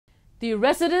The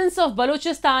residents of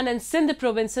Balochistan and Sindh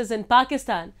provinces in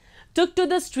Pakistan took to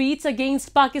the streets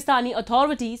against Pakistani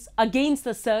authorities against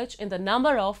the surge in the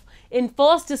number of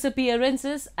enforced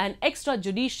disappearances and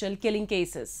extrajudicial killing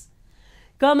cases.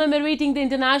 Commemorating the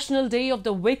International Day of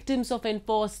the Victims of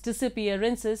Enforced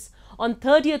Disappearances on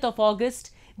 30th of August,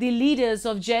 the leaders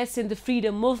of Jeay in the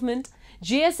Freedom Movement,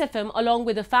 JSFM, along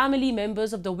with the family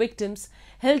members of the victims,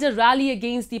 held a rally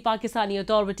against the Pakistani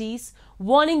authorities,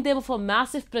 warning them of a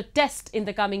massive protest in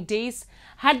the coming days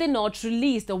had they not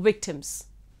released the victims.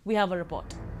 We have a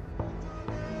report.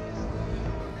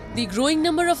 The growing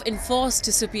number of enforced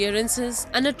disappearances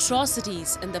and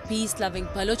atrocities in the peace-loving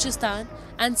Balochistan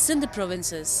and Sindh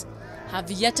provinces have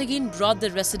yet again brought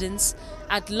the residents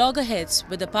at loggerheads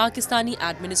with the Pakistani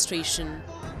administration.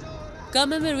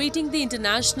 Commemorating the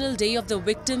International Day of the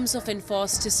Victims of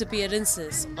Enforced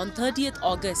Disappearances on 30th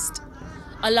August,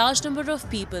 a large number of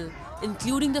people,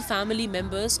 including the family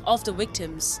members of the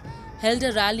victims, held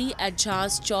a rally at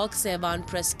Jha's Chowk Sehwan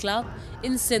Press Club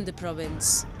in Sindh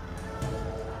province.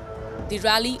 The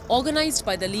rally, organized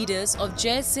by the leaders of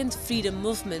Jeay Sindh Freedom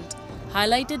Movement,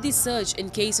 highlighted the surge in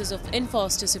cases of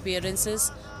enforced disappearances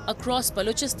across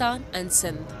Balochistan and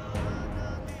Sindh.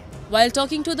 While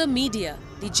talking to the media,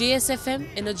 the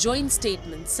JSFM in a joint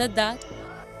statement said that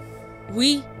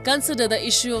we consider the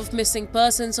issue of missing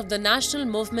persons of the national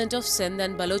movement of Sindh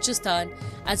and Balochistan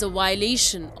as a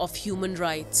violation of human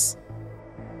rights.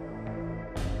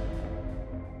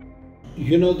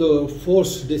 You know, the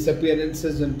forced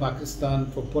disappearances in Pakistan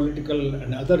for political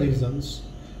and other reasons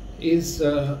is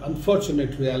an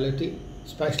unfortunate reality,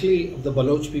 especially of the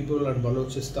Baloch people and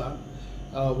Balochistan,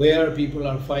 where people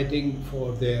are fighting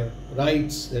for their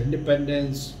rights, their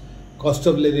independence, cost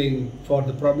of living, for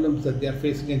the problems that they are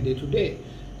facing in day to day.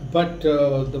 But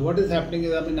what is happening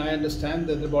is, I understand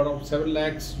that about 7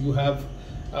 lakhs, you have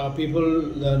people,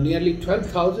 nearly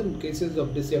 12,000 cases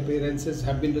of disappearances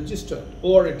have been registered,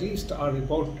 or at least are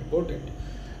reported.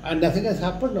 And nothing has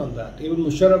happened on that. Even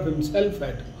Musharraf himself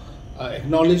had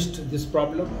acknowledged this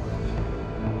problem.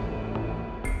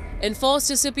 Enforced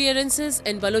disappearances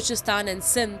in Balochistan and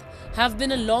Sindh have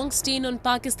been a long stain on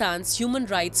Pakistan's human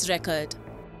rights record.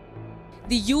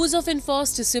 The use of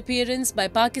enforced disappearance by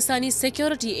Pakistani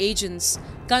security agents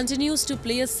continues to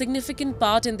play a significant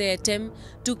part in their attempt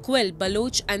to quell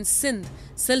Baloch and Sindh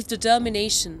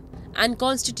self-determination and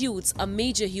constitutes a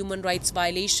major human rights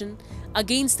violation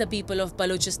against the people of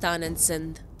Balochistan and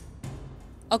Sindh.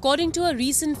 According to a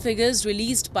recent figures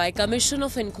released by Commission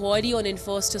of Inquiry on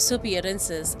Enforced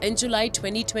Disappearances in July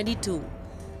 2022,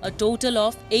 a total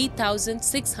of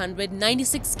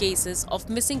 8,696 cases of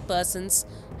missing persons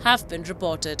have been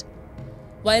reported.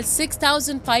 While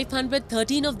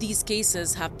 6,513 of these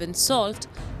cases have been solved,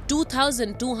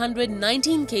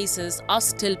 2,219 cases are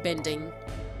still pending.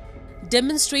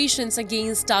 Demonstrations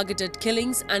against targeted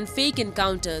killings and fake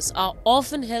encounters are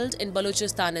often held in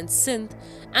Balochistan and Sindh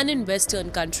and in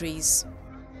Western countries.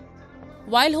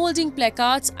 While holding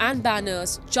placards and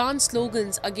banners, chant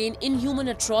slogans against inhuman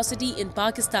atrocity in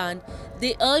Pakistan,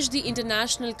 they urge the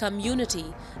international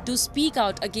community to speak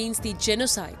out against the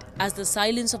genocide, as the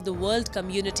silence of the world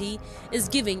community is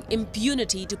giving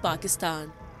impunity to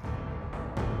Pakistan.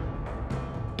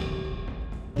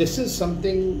 This is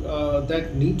something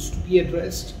that needs to be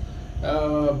addressed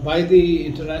by the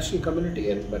international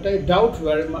community, but I doubt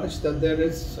very much that there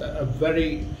is a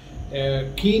very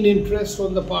keen interest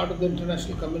on the part of the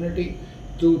international community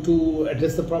to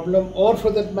address the problem, or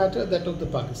for that matter that of the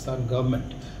Pakistan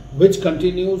government, which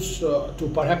continues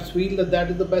to perhaps feel that that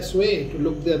is the best way, to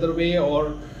look the other way,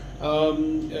 or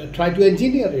try to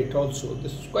engineer it also.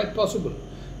 This is quite possible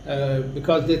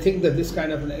because they think that this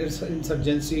kind of an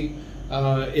insurgency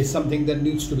is something that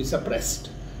needs to be suppressed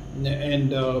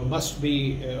and must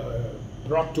be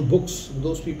brought to books of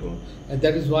those people, and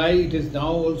that is why it is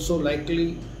now also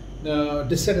likely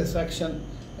dissatisfaction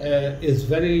is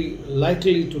very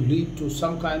likely to lead to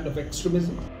some kind of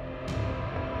extremism.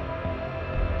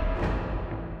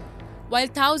 While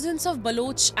thousands of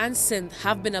Baloch and Sindh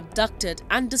have been abducted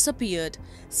and disappeared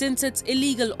since its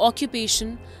illegal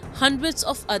occupation, hundreds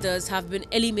of others have been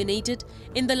eliminated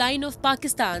in the line of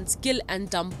Pakistan's kill and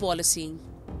dump policy.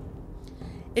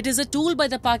 It is a tool by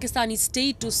the Pakistani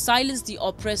state to silence the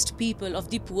oppressed people of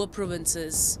the poor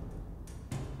provinces.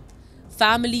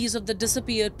 Families of the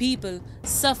disappeared people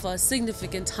suffer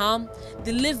significant harm.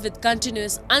 They live with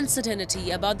continuous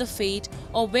uncertainty about the fate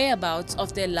or whereabouts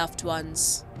of their loved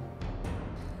ones.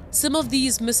 Some of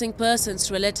these missing persons'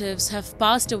 relatives have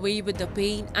passed away with the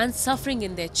pain and suffering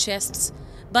in their chests,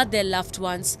 but their loved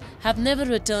ones have never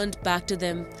returned back to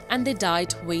them and they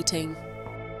died waiting.